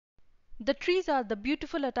The trees are the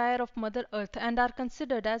beautiful attire of Mother Earth and are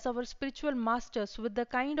considered as our spiritual masters with the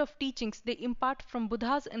kind of teachings they impart from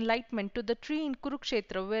Buddha's enlightenment to the tree in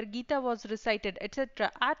Kurukshetra where Gita was recited,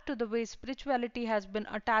 etc. add to the way spirituality has been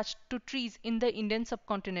attached to trees in the Indian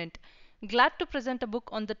subcontinent. Glad to present a book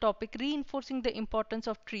on the topic reinforcing the importance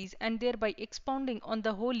of trees and thereby expounding on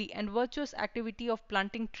the holy and virtuous activity of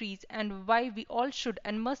planting trees and why we all should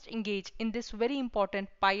and must engage in this very important,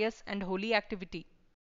 pious and holy activity.